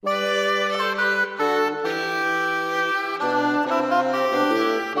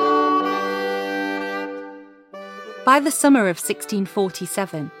By the summer of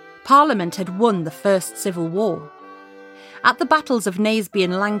 1647, Parliament had won the First Civil War. At the battles of Naseby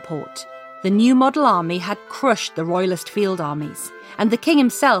and Langport, the new model army had crushed the Royalist field armies, and the king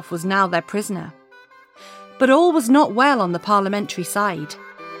himself was now their prisoner. But all was not well on the parliamentary side.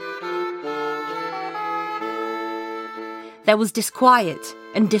 There was disquiet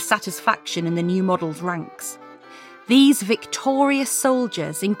and dissatisfaction in the new model's ranks. These victorious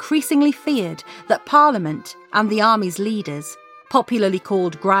soldiers increasingly feared that Parliament and the army's leaders, popularly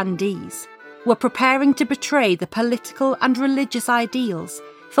called grandees, were preparing to betray the political and religious ideals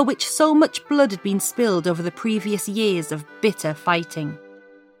for which so much blood had been spilled over the previous years of bitter fighting.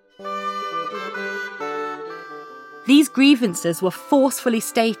 These grievances were forcefully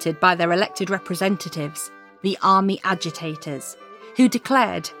stated by their elected representatives, the army agitators, who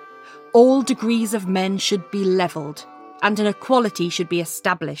declared all degrees of men should be levelled and an equality should be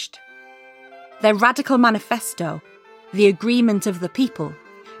established. Their radical manifesto, the Agreement of the People,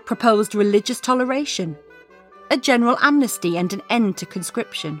 proposed religious toleration, a general amnesty and an end to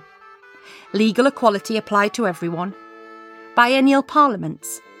conscription, legal equality applied to everyone, biennial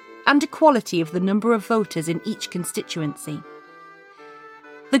parliaments, and equality of the number of voters in each constituency.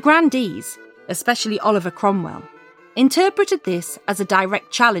 The grandees, especially Oliver Cromwell, interpreted this as a direct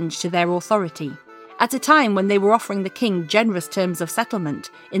challenge to their authority, at a time when they were offering the king generous terms of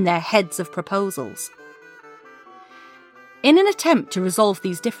settlement in their heads of proposals. In an attempt to resolve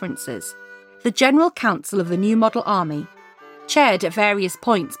these differences, the General Council of the New Model Army, chaired at various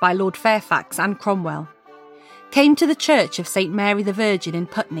points by Lord Fairfax and Cromwell, came to the Church of St Mary the Virgin in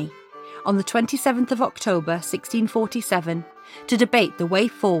Putney on the 27th of October 1647 to debate the way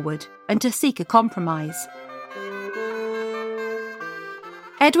forward and to seek a compromise.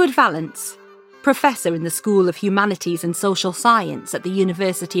 Edward Vallance, professor in the School of Humanities and Social Science at the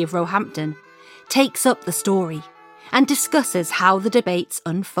University of Roehampton, takes up the story and discusses how the debates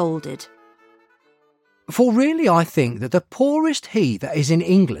unfolded. For really I think that the poorest he that is in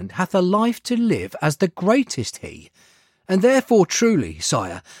England hath a life to live as the greatest he, and therefore truly,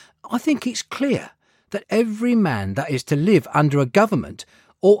 sire, I think it's clear that every man that is to live under a government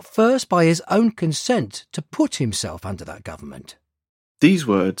ought first by his own consent to put himself under that government. These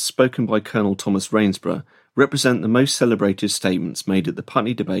words, spoken by Colonel Thomas Rainsborough, represent the most celebrated statements made at the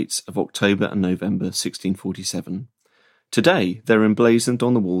Putney Debates of October and November 1647. Today, they're emblazoned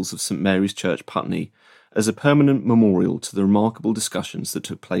on the walls of St Mary's Church, Putney, as a permanent memorial to the remarkable discussions that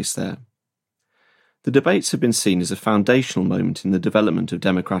took place there. The debates have been seen as a foundational moment in the development of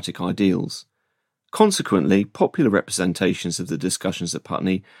democratic ideals. Consequently, popular representations of the discussions at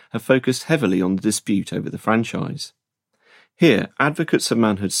Putney have focused heavily on the dispute over the franchise. Here, advocates of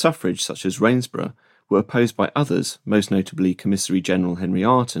manhood suffrage such as Rainsborough were opposed by others, most notably Commissary General Henry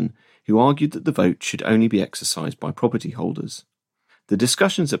Arton, who argued that the vote should only be exercised by property holders. The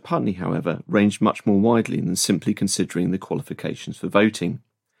discussions at Putney, however, ranged much more widely than simply considering the qualifications for voting.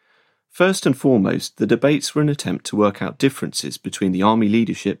 First and foremost, the debates were an attempt to work out differences between the army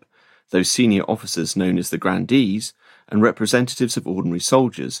leadership, those senior officers known as the grandees, and representatives of ordinary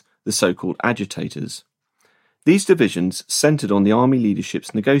soldiers, the so-called agitators. These divisions centred on the army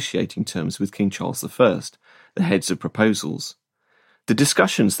leadership's negotiating terms with King Charles I, the heads of proposals. The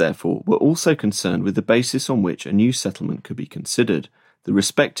discussions, therefore, were also concerned with the basis on which a new settlement could be considered, the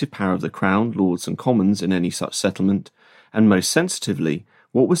respective power of the Crown, Lords and Commons in any such settlement, and most sensitively,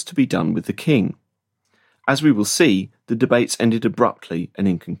 what was to be done with the King. As we will see, the debates ended abruptly and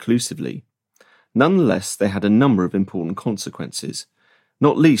inconclusively. Nonetheless, they had a number of important consequences,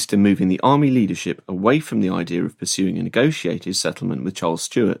 not least in moving the army leadership away from the idea of pursuing a negotiated settlement with Charles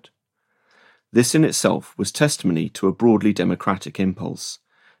Stuart. This in itself was testimony to a broadly democratic impulse,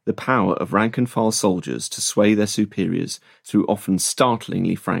 the power of rank-and-file soldiers to sway their superiors through often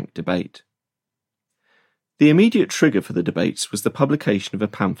startlingly frank debate. The immediate trigger for the debates was the publication of a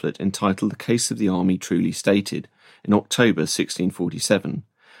pamphlet entitled The Case of the Army Truly Stated in October 1647,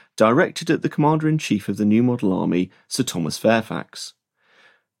 directed at the Commander-in-Chief of the New Model Army, Sir Thomas Fairfax.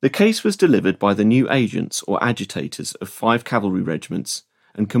 The case was delivered by the new agents or agitators of 5 cavalry regiments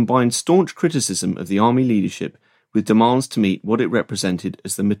and combined staunch criticism of the army leadership with demands to meet what it represented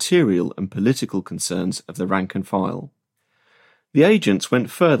as the material and political concerns of the rank and file. The agents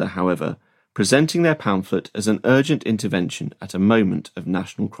went further, however, presenting their pamphlet as an urgent intervention at a moment of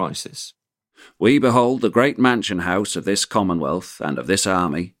national crisis. We behold the great mansion house of this Commonwealth and of this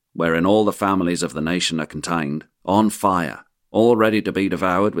army, wherein all the families of the nation are contained, on fire, all ready to be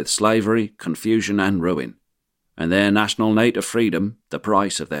devoured with slavery, confusion and ruin, and their national native freedom, the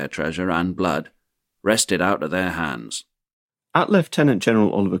price of their treasure and blood, wrested out of their hands. At Lieutenant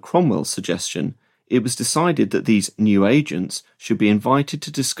General Oliver Cromwell's suggestion, it was decided that these new agents should be invited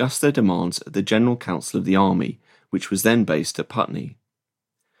to discuss their demands at the General Council of the Army, which was then based at Putney.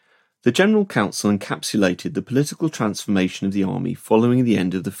 The General Council encapsulated the political transformation of the army following the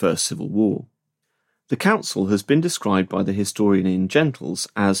end of the First Civil War. The council has been described by the historian Ian Gentles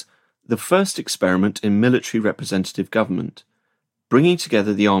as the first experiment in military representative government, bringing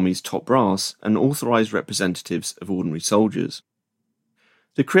together the army's top brass and authorised representatives of ordinary soldiers.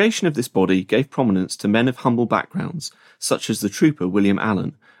 The creation of this body gave prominence to men of humble backgrounds, such as the trooper William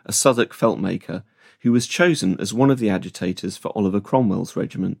Allen, a Southwark feltmaker, who was chosen as one of the agitators for Oliver Cromwell's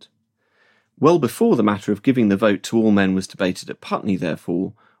regiment. Well before the matter of giving the vote to all men was debated at Putney,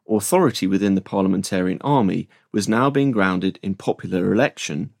 therefore, authority within the parliamentarian army was now being grounded in popular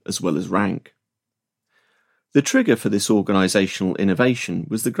election as well as rank. The trigger for this organisational innovation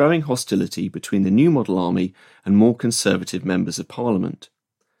was the growing hostility between the new model army and more conservative members of Parliament.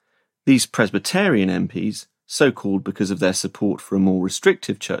 These Presbyterian MPs, so called because of their support for a more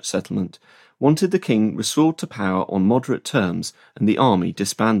restrictive church settlement, wanted the king restored to power on moderate terms and the army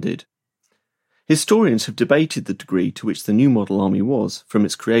disbanded. Historians have debated the degree to which the new model army was, from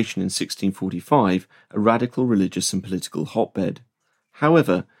its creation in 1645, a radical religious and political hotbed.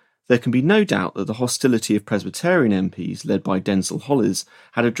 However, there can be no doubt that the hostility of Presbyterian MPs led by Denzil Hollis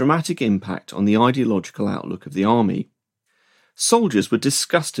had a dramatic impact on the ideological outlook of the army. Soldiers were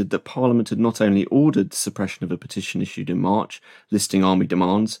disgusted that Parliament had not only ordered the suppression of a petition issued in March listing army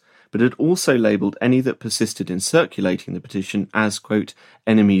demands, but had also labelled any that persisted in circulating the petition as, quote,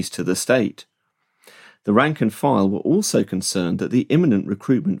 enemies to the state. The rank and file were also concerned that the imminent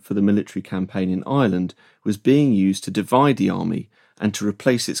recruitment for the military campaign in Ireland was being used to divide the army and to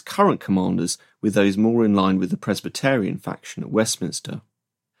replace its current commanders with those more in line with the Presbyterian faction at Westminster.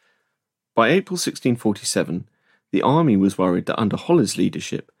 By April 1647, the army was worried that under Hollis'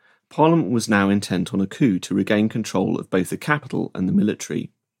 leadership, Parliament was now intent on a coup to regain control of both the capital and the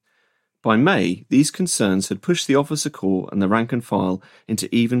military. By May, these concerns had pushed the officer corps and the rank and file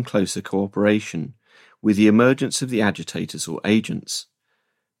into even closer cooperation, with the emergence of the agitators or agents.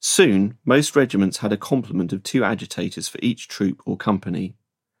 Soon, most regiments had a complement of 2 agitators for each troop or company.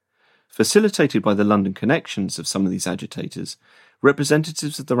 Facilitated by the London connections of some of these agitators,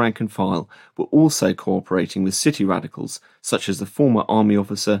 representatives of the rank and file were also cooperating with city radicals such as the former army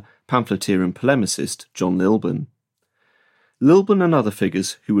officer, pamphleteer and polemicist John Lilburne. Lilburne and other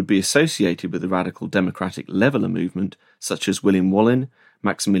figures who would be associated with the radical democratic leveller movement, such as William Wallin,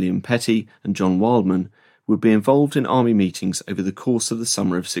 Maximilian Petty and John Wildman, would be involved in army meetings over the course of the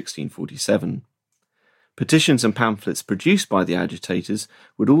summer of 1647. Petitions and pamphlets produced by the agitators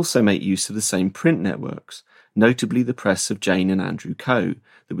would also make use of the same print networks, notably the press of Jane and Andrew Coe,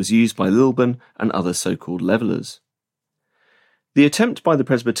 that was used by Lilburne and other so-called levellers. The attempt by the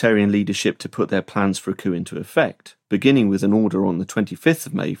Presbyterian leadership to put their plans for a coup into effect, beginning with an order on the 25th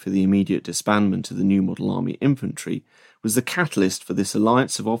of May for the immediate disbandment of the new model army infantry, was the catalyst for this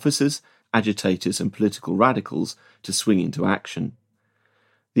alliance of officers, agitators and political radicals to swing into action.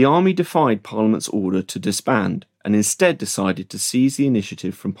 The army defied Parliament's order to disband and instead decided to seize the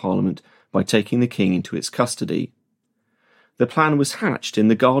initiative from Parliament by taking the king into its custody. The plan was hatched in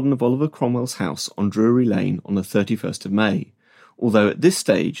the garden of Oliver Cromwell's house on Drury Lane on the 31st of May, although at this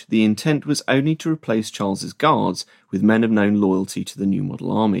stage the intent was only to replace Charles's guards with men of known loyalty to the new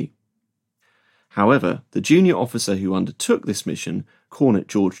model army. However, the junior officer who undertook this mission, Cornet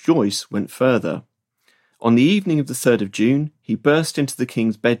George Joyce, went further. On the evening of the 3rd of June, he burst into the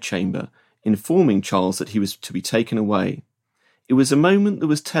king's bedchamber, informing Charles that he was to be taken away. It was a moment that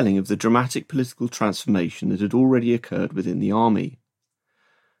was telling of the dramatic political transformation that had already occurred within the army.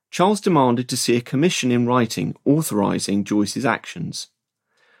 Charles demanded to see a commission in writing authorising Joyce's actions.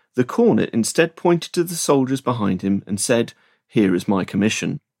 The cornet instead pointed to the soldiers behind him and said, "Here is my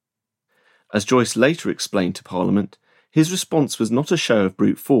commission." As Joyce later explained to Parliament, his response was not a show of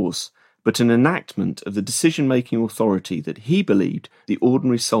brute force, but an enactment of the decision-making authority that he believed the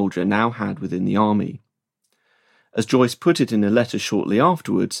ordinary soldier now had within the army. As Joyce put it in a letter shortly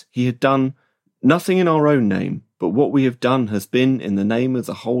afterwards, he had done "nothing in our own name, but what we have done has been in the name of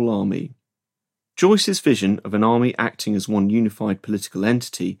the whole army." Joyce's vision of an army acting as one unified political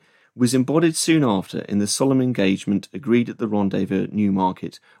entity was embodied soon after in the solemn engagement agreed at the rendezvous at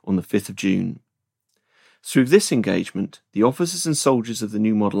Newmarket on the 5th of June. Through this engagement, the officers and soldiers of the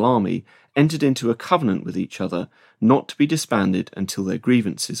new model army entered into a covenant with each other not to be disbanded until their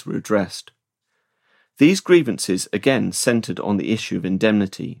grievances were addressed. These grievances again centred on the issue of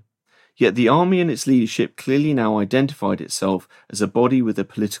indemnity, yet the army and its leadership clearly now identified itself as a body with a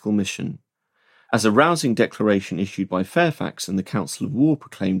political mission. As a rousing declaration issued by Fairfax and the Council of War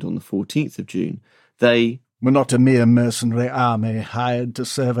proclaimed on the 14th of June, they were not a mere mercenary army hired to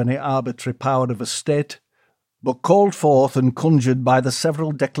serve any arbitrary power of a state, but called forth and conjured by the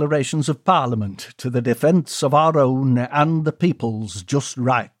several declarations of Parliament to the defence of our own and the people's just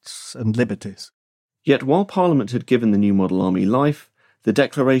rights and liberties. Yet while Parliament had given the new model army life, the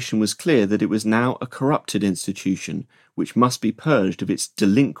declaration was clear that it was now a corrupted institution which must be purged of its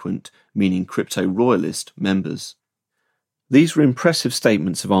delinquent, meaning crypto-royalist, members. These were impressive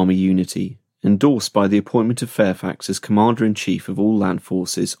statements of army unity, endorsed by the appointment of Fairfax as Commander-in-Chief of all land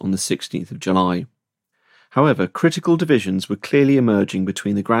forces on the 16th of July. However, critical divisions were clearly emerging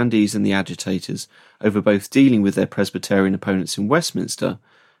between the grandees and the agitators over both dealing with their Presbyterian opponents in Westminster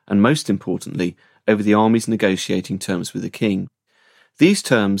and, most importantly, over the army's negotiating terms with the king. These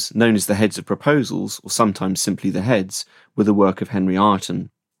terms, known as the Heads of Proposals, or sometimes simply the Heads, were the work of Henry Ireton.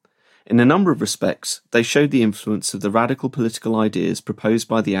 In a number of respects, they showed the influence of the radical political ideas proposed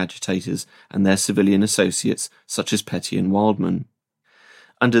by the agitators and their civilian associates such as Petty and Wildman.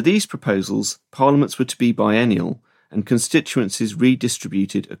 Under these proposals, parliaments were to be biennial and constituencies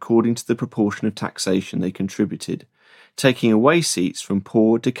redistributed according to the proportion of taxation they contributed, taking away seats from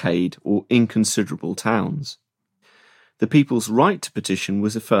poor, decayed or inconsiderable towns. The people's right to petition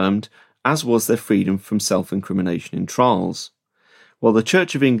was affirmed, as was their freedom from self-incrimination in trials. While the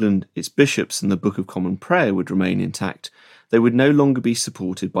Church of England, its bishops and the Book of Common Prayer would remain intact, they would no longer be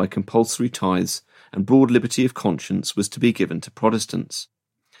supported by compulsory tithes, and broad liberty of conscience was to be given to Protestants.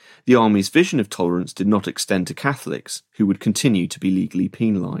 The army's vision of tolerance did not extend to Catholics, who would continue to be legally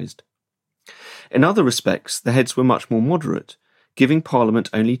penalised. In other respects, the heads were much more moderate, giving Parliament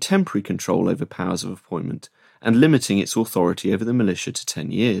only temporary control over powers of appointment and limiting its authority over the militia to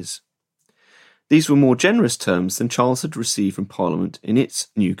 10 years. These were more generous terms than Charles had received from Parliament in its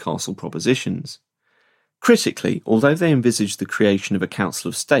Newcastle propositions. Critically, although they envisaged the creation of a Council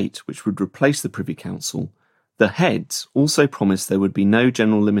of State which would replace the Privy Council, the heads also promised there would be no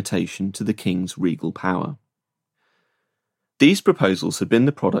general limitation to the king's regal power. These proposals had been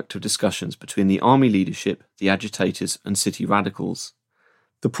the product of discussions between the army leadership, the agitators and city radicals.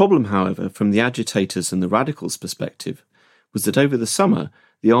 The problem, however, from the agitators and the radicals' perspective, was that over the summer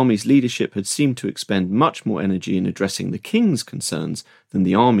the army's leadership had seemed to expend much more energy in addressing the king's concerns than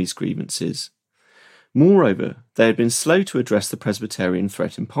the army's grievances. Moreover, they had been slow to address the Presbyterian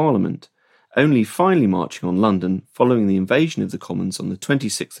threat in Parliament, only finally marching on London following the invasion of the Commons on the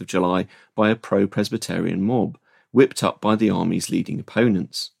 26th of July by a pro-Presbyterian mob, whipped up by the army's leading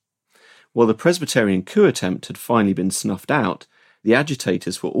opponents. While the Presbyterian coup attempt had finally been snuffed out, the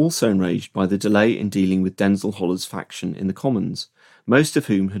agitators were also enraged by the delay in dealing with Denzil Holler's faction in the Commons, most of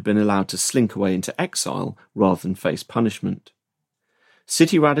whom had been allowed to slink away into exile rather than face punishment.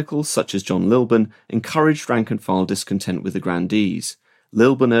 City radicals such as John Lilburn encouraged rank-and-file discontent with the grandees,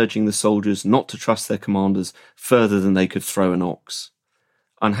 Lilburn urging the soldiers not to trust their commanders further than they could throw an ox.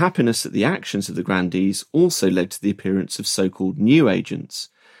 Unhappiness at the actions of the grandees also led to the appearance of so-called new agents,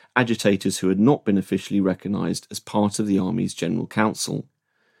 agitators who had not been officially recognised as part of the Army's General Council.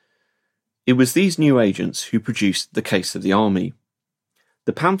 It was these new agents who produced the Case of the Army.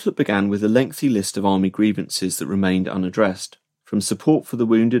 The pamphlet began with a lengthy list of army grievances that remained unaddressed, from support for the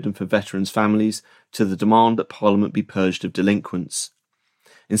wounded and for veterans' families to the demand that Parliament be purged of delinquents.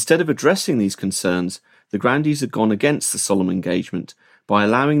 Instead of addressing these concerns, the grandees had gone against the solemn engagement by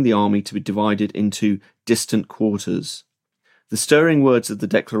allowing the army to be divided into distant quarters. The stirring words of the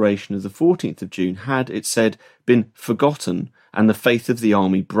declaration of the 14th of June had, it said, been forgotten and the faith of the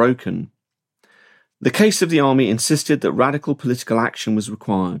army broken. The Case of the Army insisted that radical political action was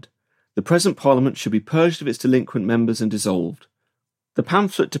required. The present Parliament should be purged of its delinquent members and dissolved. The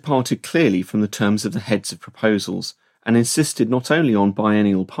pamphlet departed clearly from the terms of the heads of proposals and insisted not only on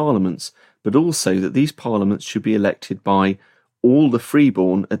biennial parliaments, but also that these parliaments should be elected by all the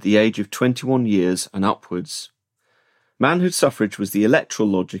freeborn at the age of 21 years and upwards. Manhood suffrage was the electoral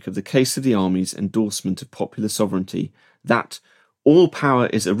logic of the Case of the Army's endorsement of popular sovereignty, that all power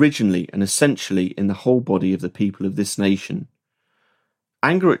is originally and essentially in the whole body of the people of this nation.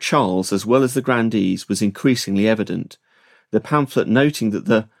 Anger at Charles, as well as the grandees, was increasingly evident, the pamphlet noting that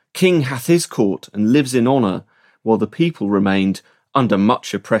the king hath his court and lives in honour, while the people remained under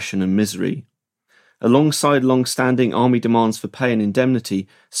much oppression and misery. Alongside long-standing army demands for pay and indemnity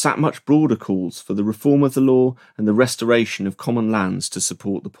sat much broader calls for the reform of the law and the restoration of common lands to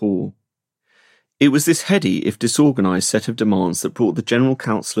support the poor. It was this heady, if disorganised, set of demands that brought the General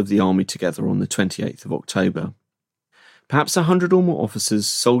Council of the Army together on the 28th of October. Perhaps 100 or more officers,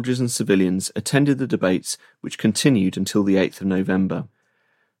 soldiers and civilians attended the debates which continued until the 8th of November.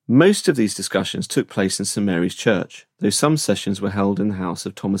 Most of these discussions took place in St Mary's Church, though some sessions were held in the house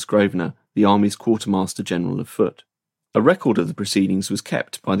of Thomas Grosvenor, the Army's Quartermaster General of Foot. A record of the proceedings was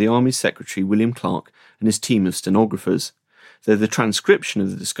kept by the Army Secretary William Clark and his team of stenographers, though the transcription of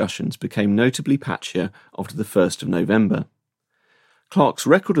the discussions became notably patchier after the 1st of November. Clark's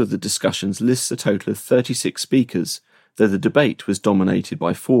record of the discussions lists a total of 36 speakers, though the debate was dominated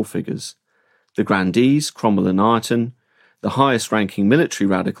by 4 figures: the grandees, Cromwell and Ireton, the highest-ranking military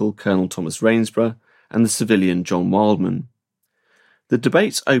radical, Colonel Thomas Rainsborough, and the civilian John Wildman. The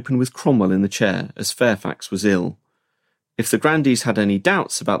debates opened with Cromwell in the chair, as Fairfax was ill. If the grandees had any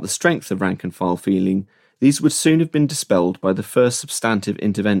doubts about the strength of rank-and-file feeling, these would soon have been dispelled by the first substantive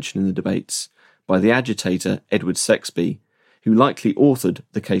intervention in the debates, by the agitator Edward Sexby, who likely authored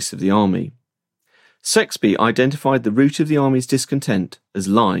The Case of the Army. Sexby identified the root of the army's discontent as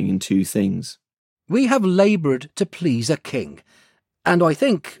lying in 2 things. We have laboured to please a king, and I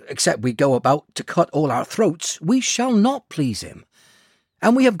think, except we go about to cut all our throats, we shall not please him.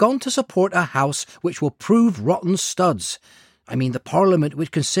 And we have gone to support a house which will prove rotten studs. I mean the Parliament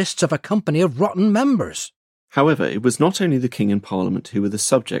which consists of a company of rotten members. However, it was not only the King and Parliament who were the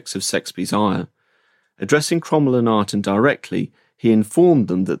subjects of Sexby's ire. Addressing Cromwell and Ireton directly, he informed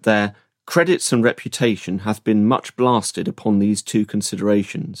them that their credits and reputation hath been much blasted upon these 2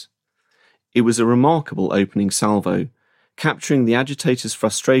 considerations. It was a remarkable opening salvo, capturing the agitators'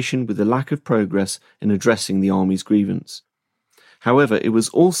 frustration with the lack of progress in addressing the army's grievance. However, it was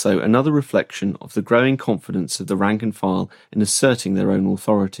also another reflection of the growing confidence of the rank and file in asserting their own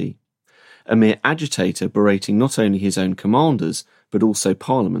authority. A mere agitator berating not only his own commanders, but also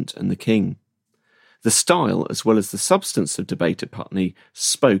Parliament and the King. The style, as well as the substance of debate at Putney,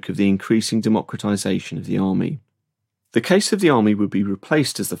 spoke of the increasing democratisation of the army. The case of the army would be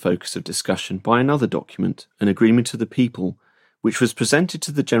replaced as the focus of discussion by another document, an agreement of the people, which was presented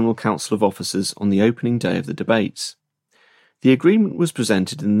to the General Council of Officers on the opening day of the debates. The agreement was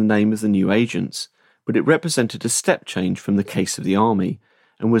presented in the name of the new agents, but it represented a step change from the case of the army,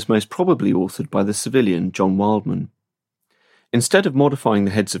 and was most probably authored by the civilian John Wildman. Instead of modifying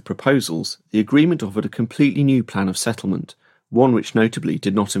the heads of proposals, the agreement offered a completely new plan of settlement, one which notably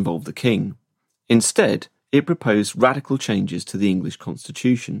did not involve the king. Instead, it proposed radical changes to the English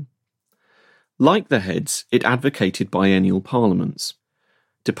constitution. Like the heads, it advocated biennial parliaments.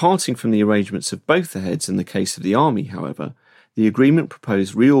 Departing from the arrangements of both the heads in the case of the army, however, the agreement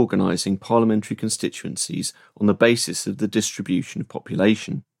proposed reorganising parliamentary constituencies on the basis of the distribution of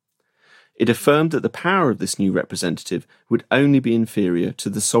population. It affirmed that the power of this new representative would only be inferior to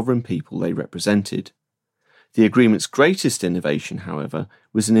the sovereign people they represented. The agreement's greatest innovation, however,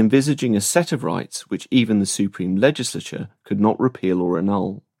 was in envisaging a set of rights which even the supreme legislature could not repeal or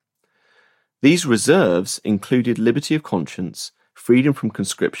annul. These reserves included liberty of conscience, freedom from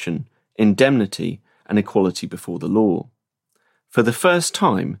conscription, indemnity, and equality before the law. For the first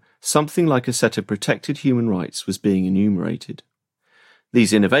time, something like a set of protected human rights was being enumerated.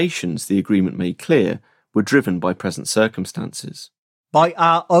 These innovations, the agreement made clear, were driven by present circumstances. By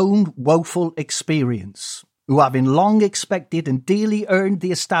our own woeful experience, who having long expected and dearly earned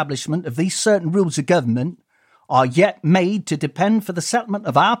the establishment of these certain rules of government, are yet made to depend for the settlement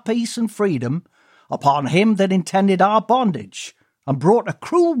of our peace and freedom upon him that intended our bondage, and brought a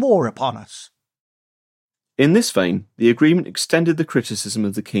cruel war upon us. In this vein, the agreement extended the criticism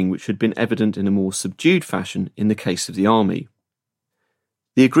of the king which had been evident in a more subdued fashion in the case of the army.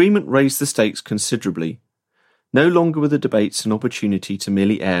 The agreement raised the stakes considerably. No longer were the debates an opportunity to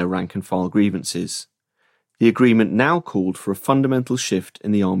merely air rank-and-file grievances. The agreement now called for a fundamental shift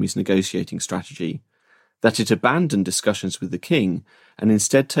in the army's negotiating strategy, that it abandon discussions with the king and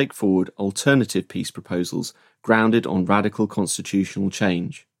instead take forward alternative peace proposals grounded on radical constitutional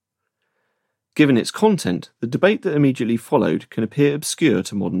change. Given its content, the debate that immediately followed can appear obscure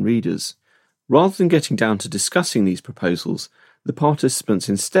to modern readers. Rather than getting down to discussing these proposals, the participants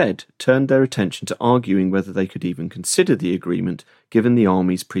instead turned their attention to arguing whether they could even consider the agreement given the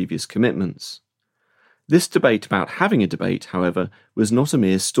army's previous commitments. This debate about having a debate, however, was not a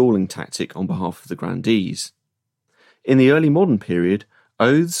mere stalling tactic on behalf of the grandees. In the early modern period,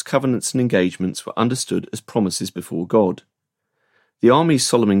 oaths, covenants and engagements were understood as promises before God. The army's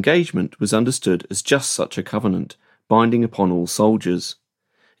solemn engagement was understood as just such a covenant, binding upon all soldiers.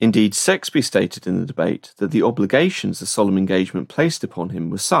 Indeed, Sexby stated in the debate that the obligations the solemn engagement placed upon him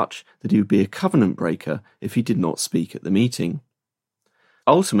were such that he would be a covenant breaker if he did not speak at the meeting.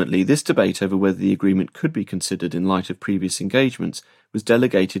 Ultimately, this debate over whether the agreement could be considered in light of previous engagements was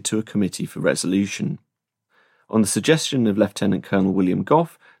delegated to a committee for resolution. On the suggestion of Lieutenant Colonel William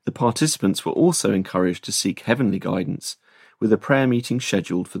Gough, the participants were also encouraged to seek heavenly guidance, with a prayer meeting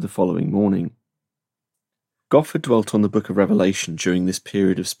scheduled for the following morning. Goff had dwelt on the Book of Revelation during this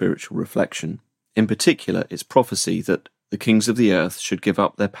period of spiritual reflection, in particular its prophecy that the kings of the earth should give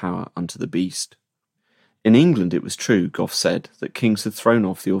up their power unto the beast. In England it was true, Goff said, that kings had thrown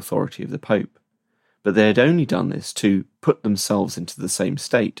off the authority of the Pope, but they had only done this to put themselves into the same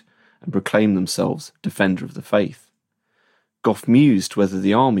state and proclaim themselves defender of the faith. Goff mused whether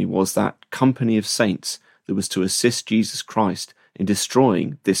the army was that company of saints that was to assist Jesus Christ in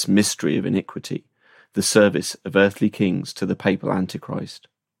destroying this mystery of iniquity, the service of earthly kings to the papal Antichrist.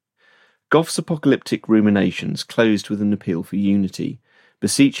 Goff's apocalyptic ruminations closed with an appeal for unity,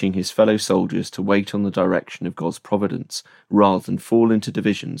 beseeching his fellow soldiers to wait on the direction of God's providence rather than fall into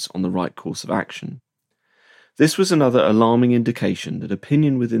divisions on the right course of action. This was another alarming indication that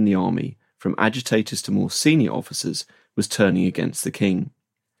opinion within the army, from agitators to more senior officers, was turning against the king.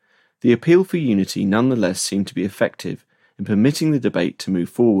 The appeal for unity nonetheless seemed to be effective in permitting the debate to move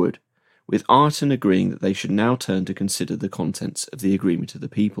forward, with Ireton agreeing that they should now turn to consider the contents of the agreement of the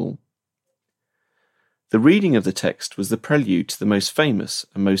people. The reading of the text was the prelude to the most famous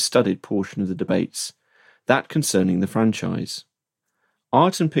and most studied portion of the debates, that concerning the franchise.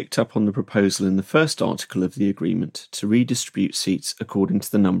 Ireton picked up on the proposal in the first article of the agreement to redistribute seats according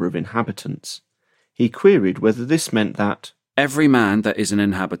to the number of inhabitants. He queried whether this meant that every man that is an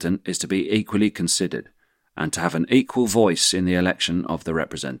inhabitant is to be equally considered, and to have an equal voice in the election of the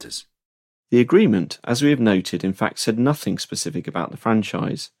representatives. The agreement, as we have noted, in fact said nothing specific about the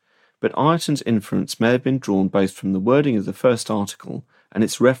franchise, but Ireton's inference may have been drawn both from the wording of the first article and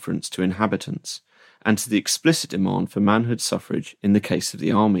its reference to inhabitants, and to the explicit demand for manhood suffrage in the case of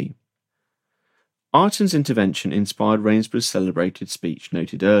the army. Ireton's intervention inspired Rainsborough's celebrated speech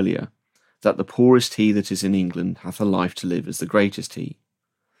noted earlier, that the poorest he that is in England hath a life to live as the greatest he.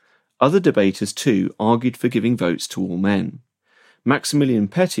 Other debaters too argued for giving votes to all men. Maximilian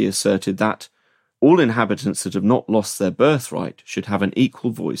Petty asserted that all inhabitants that have not lost their birthright should have an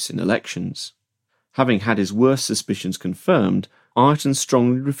equal voice in elections. Having had his worst suspicions confirmed, Ireton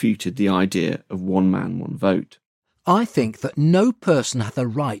strongly refuted the idea of one man, one vote. I think that no person hath a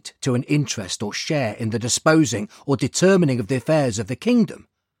right to an interest or share in the disposing or determining of the affairs of the kingdom,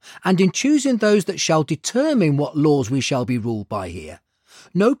 and in choosing those that shall determine what laws we shall be ruled by here.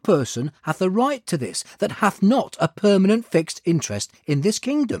 No person hath a right to this that hath not a permanent fixed interest in this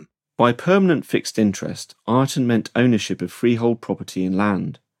kingdom. By permanent fixed interest, Ireton meant ownership of freehold property in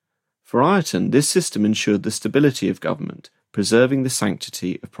land. For Ireton, this system ensured the stability of government, preserving the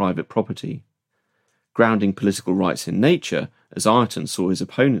sanctity of private property. Grounding political rights in nature, as Ireton saw his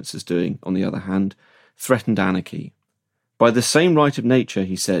opponents as doing, on the other hand, threatened anarchy. By the same right of nature,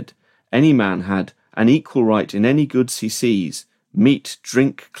 he said, any man had an equal right in any goods he sees, meat,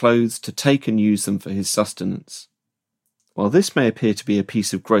 drink, clothes, to take and use them for his sustenance. While this may appear to be a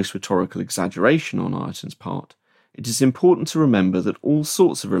piece of gross rhetorical exaggeration on Ireton's part, it is important to remember that all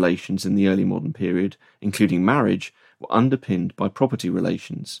sorts of relations in the early modern period, including marriage, were underpinned by property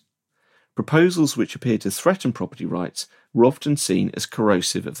relations. Proposals which appear to threaten property rights were often seen as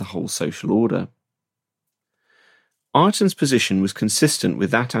corrosive of the whole social order. Ireton's position was consistent with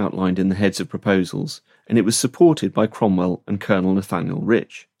that outlined in the heads of proposals, and it was supported by Cromwell and Colonel Nathaniel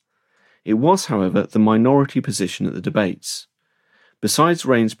Rich. It was, however, the minority position at the debates. Besides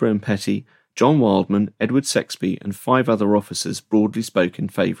Rainsborough and Petty, John Wildman, Edward Sexby and 5 other officers broadly spoke in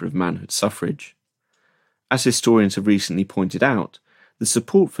favour of manhood suffrage. As historians have recently pointed out, the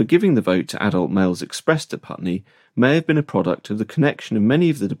support for giving the vote to adult males expressed at Putney may have been a product of the connection of many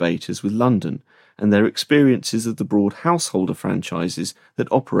of the debaters with London and their experiences of the broad householder franchises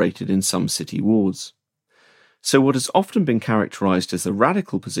that operated in some city wards. So what has often been characterised as the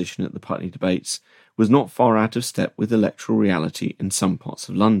radical position at the Putney debates was not far out of step with electoral reality in some parts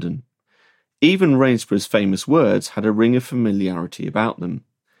of London. Even Rainsborough's famous words had a ring of familiarity about them.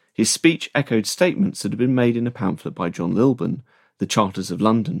 His speech echoed statements that had been made in a pamphlet by John Lilburne, The Charters of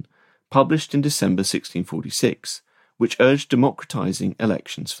London, published in December 1646, which urged democratising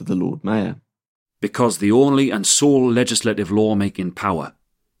elections for the Lord Mayor. Because the only and sole legislative law-making power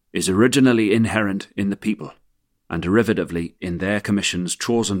is originally inherent in the people, and derivatively in their commissions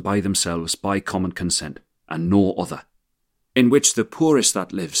chosen by themselves by common consent, and no other, in which the poorest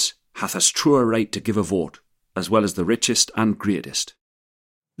that lives hath as true a right to give a vote, as well as the richest and greatest.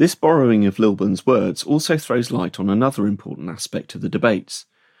 This borrowing of Lilburne's words also throws light on another important aspect of the debates,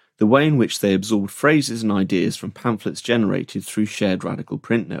 the way in which they absorbed phrases and ideas from pamphlets generated through shared radical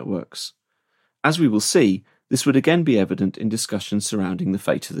print networks. As we will see, this would again be evident in discussions surrounding the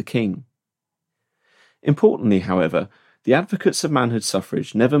fate of the king. Importantly, however, the advocates of manhood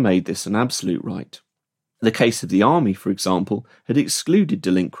suffrage never made this an absolute right. The case of the army, for example, had excluded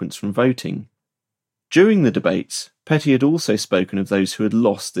delinquents from voting. During the debates, Petty had also spoken of those who had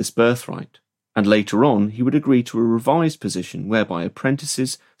lost this birthright, and later on he would agree to a revised position whereby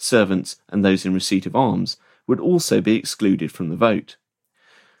apprentices, servants, and those in receipt of arms would also be excluded from the vote.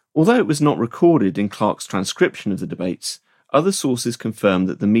 Although it was not recorded in Clarke's transcription of the debates, other sources confirm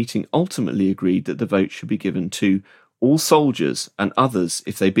that the meeting ultimately agreed that the vote should be given to all soldiers and others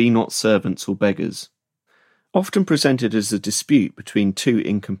if they be not servants or beggars. Often presented as a dispute between two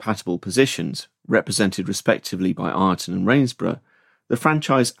incompatible positions, represented respectively by Ireton and Rainsborough, the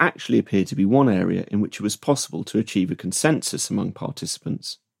franchise actually appeared to be one area in which it was possible to achieve a consensus among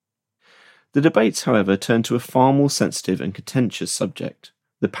participants. The debates, however, turned to a far more sensitive and contentious subject,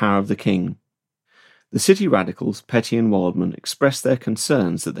 the power of the king. The city radicals, Petty and Wildman, expressed their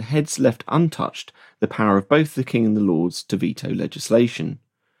concerns that the heads left untouched the power of both the king and the lords to veto legislation.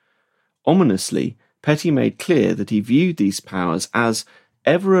 Ominously, Petty made clear that he viewed these powers as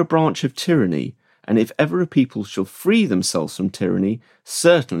ever a branch of tyranny, and if ever a people shall free themselves from tyranny,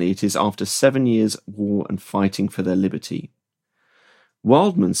 certainly it is after 7 years' war and fighting for their liberty.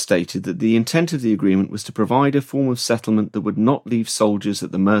 Wildman stated that the intent of the agreement was to provide a form of settlement that would not leave soldiers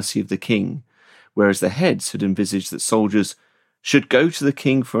at the mercy of the king, whereas the heads had envisaged that soldiers should go to the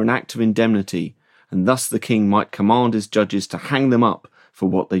king for an act of indemnity, and thus the king might command his judges to hang them up for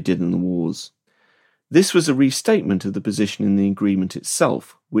what they did in the wars. This was a restatement of the position in the agreement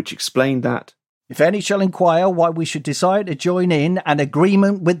itself, which explained that, if any shall inquire why we should desire to join in an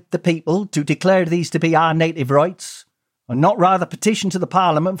agreement with the people to declare these to be our native rights, and not rather petition to the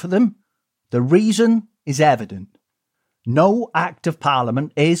Parliament for them, the reason is evident. No act of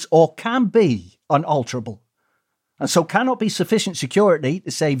Parliament is or can be unalterable, and so cannot be sufficient security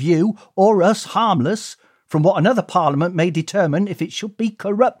to save you or us harmless from what another Parliament may determine if it should be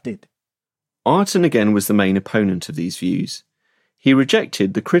corrupted. Ireton again was the main opponent of these views. He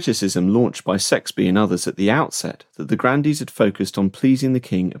rejected the criticism launched by Sexby and others at the outset that the grandees had focused on pleasing the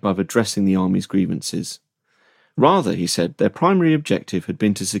king above addressing the army's grievances. Rather, he said, their primary objective had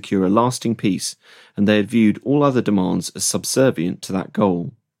been to secure a lasting peace, and they had viewed all other demands as subservient to that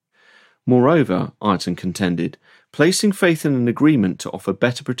goal. Moreover, Ireton contended, placing faith in an agreement to offer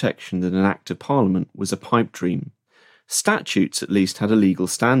better protection than an Act of Parliament was a pipe dream. Statutes at least had a legal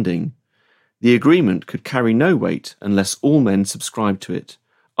standing. The agreement could carry no weight unless all men subscribed to it.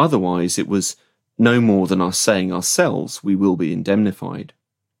 Otherwise it was no more than our saying ourselves we will be indemnified.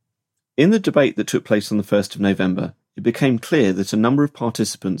 In the debate that took place on the 1st of November, it became clear that a number of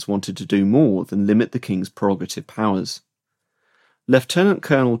participants wanted to do more than limit the king's prerogative powers. Lieutenant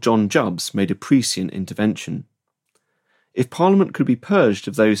Colonel John Jubbs made a prescient intervention. If Parliament could be purged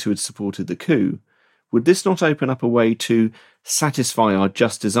of those who had supported the coup, would this not open up a way to satisfy our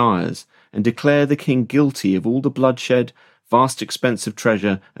just desires and declare the king guilty of all the bloodshed, vast expense of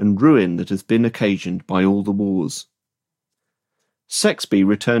treasure, and ruin that has been occasioned by all the wars? Sexby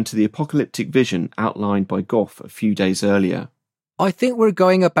returned to the apocalyptic vision outlined by Gough a few days earlier. I think we're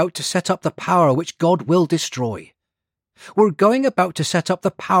going about to set up the power which God will destroy. We're going about to set up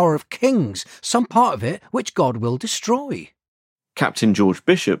the power of kings, some part of it which God will destroy. Captain George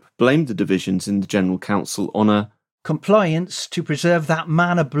Bishop blamed the divisions in the General Council on a compliance to preserve that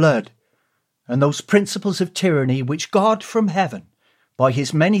man of blood, and those principles of tyranny which God from heaven, by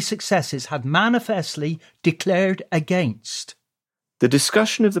his many successes, had manifestly declared against. The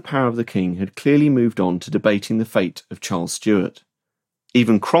discussion of the power of the king had clearly moved on to debating the fate of Charles Stuart.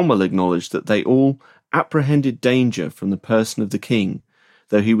 Even Cromwell acknowledged that they all apprehended danger from the person of the king,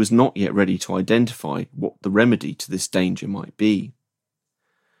 though he was not yet ready to identify what the remedy to this danger might be.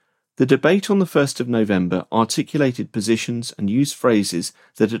 The debate on the 1st of November articulated positions and used phrases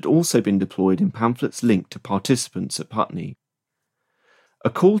that had also been deployed in pamphlets linked to participants at Putney. A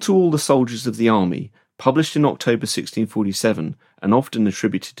call to all the soldiers of the army, published in October 1647 and often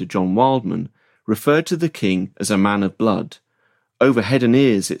attributed to John Wildman, referred to the king as a man of blood. Over head and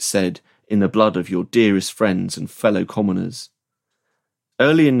ears, it said, in the blood of your dearest friends and fellow commoners.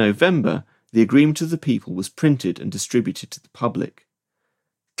 Early in November, the agreement of the people was printed and distributed to the public.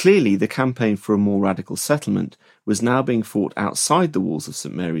 Clearly, the campaign for a more radical settlement was now being fought outside the walls of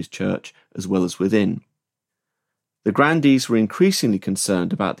St Mary's Church as well as within. The grandees were increasingly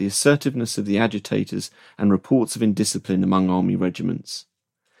concerned about the assertiveness of the agitators and reports of indiscipline among army regiments.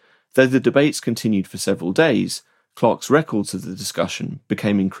 Though the debates continued for several days, Clarke's records of the discussion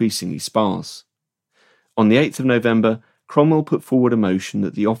became increasingly sparse. On the 8th of November, Cromwell put forward a motion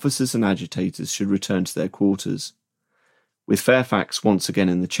that the officers and agitators should return to their quarters. With Fairfax once again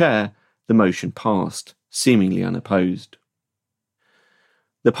in the chair, the motion passed, seemingly unopposed.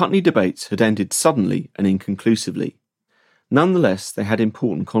 The Putney debates had ended suddenly and inconclusively. Nonetheless, they had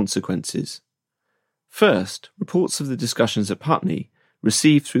important consequences. First, reports of the discussions at Putney,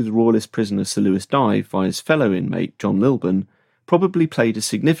 received through the royalist prisoner Sir Lewis Dive via his fellow inmate John Lilburne, probably played a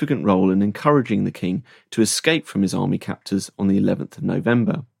significant role in encouraging the king to escape from his army captors on the 11th of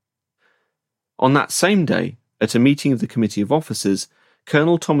November. On that same day, at a meeting of the Committee of Officers,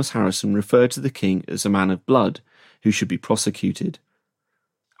 Colonel Thomas Harrison referred to the king as a man of blood who should be prosecuted.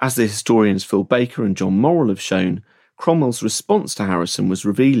 As the historians Phil Baker and John Morrell have shown, Cromwell's response to Harrison was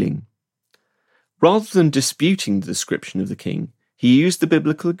revealing. Rather than disputing the description of the king, he used the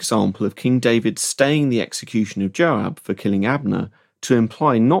biblical example of King David staying the execution of Joab for killing Abner to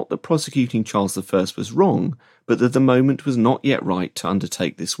imply not that prosecuting Charles I was wrong, but that the moment was not yet right to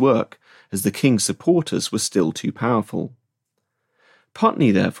undertake this work, as the king's supporters were still too powerful.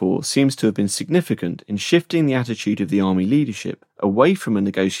 Putney, therefore, seems to have been significant in shifting the attitude of the army leadership away from a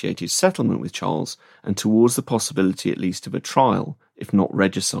negotiated settlement with Charles and towards the possibility at least of a trial, if not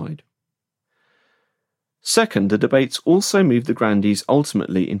regicide. Second, the debates also moved the grandees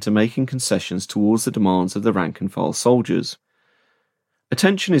ultimately into making concessions towards the demands of the rank-and-file soldiers.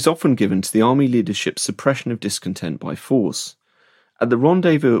 Attention is often given to the army leadership's suppression of discontent by force. At the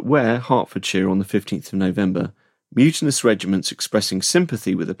rendezvous at Ware, Hertfordshire, on the 15th of November, mutinous regiments expressing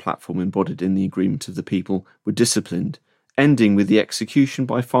sympathy with the platform embodied in the agreement of the people were disciplined, ending with the execution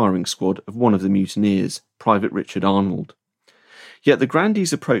by firing squad of one of the mutineers, Private Richard Arnold. Yet the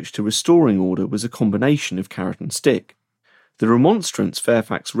grandees' approach to restoring order was a combination of carrot and stick. The remonstrance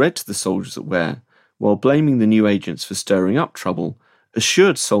Fairfax read to the soldiers at Ware, while blaming the new agents for stirring up trouble,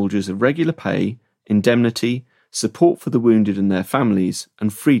 assured soldiers of regular pay, indemnity, support for the wounded and their families,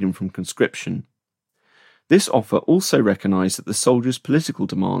 and freedom from conscription. This offer also recognised that the soldiers' political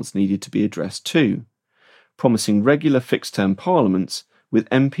demands needed to be addressed too, promising regular fixed-term parliaments with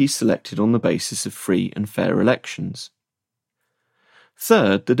MPs selected on the basis of free and fair elections.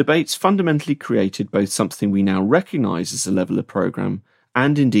 Third, the debates fundamentally created both something we now recognise as a Leveller programme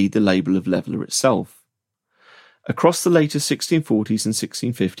and indeed the label of Leveller itself. Across the later 1640s and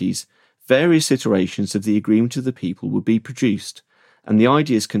 1650s, various iterations of the Agreement of the People would be produced, and the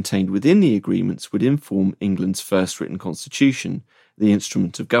ideas contained within the agreements would inform England's first written constitution, the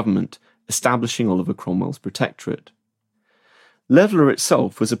instrument of government, establishing Oliver Cromwell's protectorate. Leveller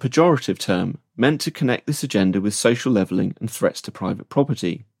itself was a pejorative term meant to connect this agenda with social levelling and threats to private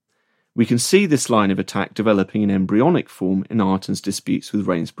property. We can see this line of attack developing in embryonic form in Arton's disputes with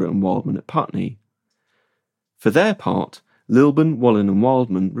Rainsborough and Wildman at Putney. For their part, Lilburne, Wallen and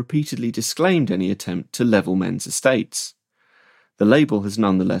Wildman repeatedly disclaimed any attempt to level men's estates. The label has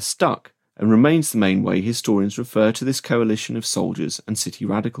nonetheless stuck and remains the main way historians refer to this coalition of soldiers and city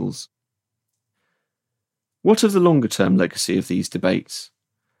radicals. What of the longer-term legacy of these debates?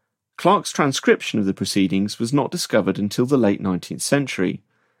 Clarke's transcription of the proceedings was not discovered until the late 19th century,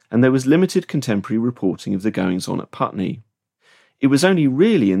 and there was limited contemporary reporting of the goings-on at Putney. It was only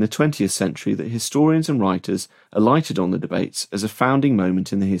really in the 20th century that historians and writers alighted on the debates as a founding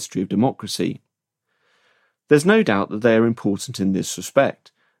moment in the history of democracy. There's no doubt that they are important in this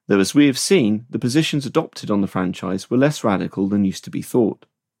respect, though as we have seen, the positions adopted on the franchise were less radical than used to be thought.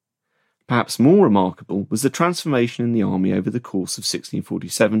 Perhaps more remarkable was the transformation in the army over the course of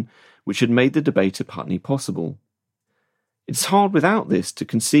 1647, which had made the debate at Putney possible. It is hard without this to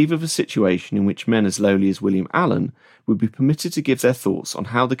conceive of a situation in which men as lowly as William Allen would be permitted to give their thoughts on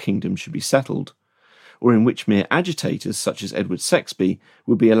how the kingdom should be settled, or in which mere agitators such as Edward Sexby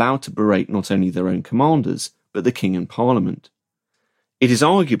would be allowed to berate not only their own commanders, but the king and parliament. It is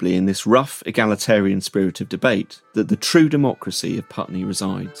arguably in this rough, egalitarian spirit of debate that the true democracy of Putney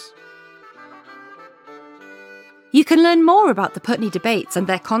resides. You can learn more about the Putney debates and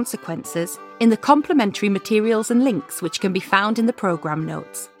their consequences in the complementary materials and links which can be found in the programme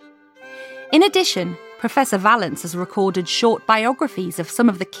notes. In addition, Professor Vallance has recorded short biographies of some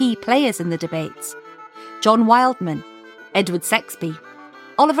of the key players in the debates: John Wildman, Edward Sexby,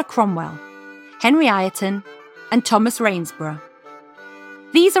 Oliver Cromwell, Henry Ireton, and Thomas Rainsborough.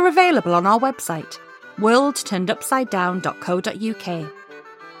 These are available on our website, worldturnedupsidedown.co.uk,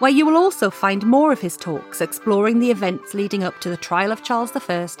 where you will also find more of his talks exploring the events leading up to the trial of Charles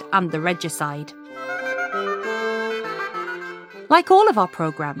I and the regicide. Like all of our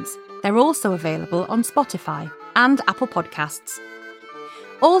programmes, they're also available on Spotify and Apple Podcasts.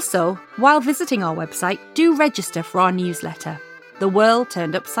 Also, while visiting our website, do register for our newsletter, The World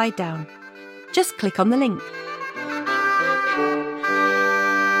Turned Upside Down. Just click on the link.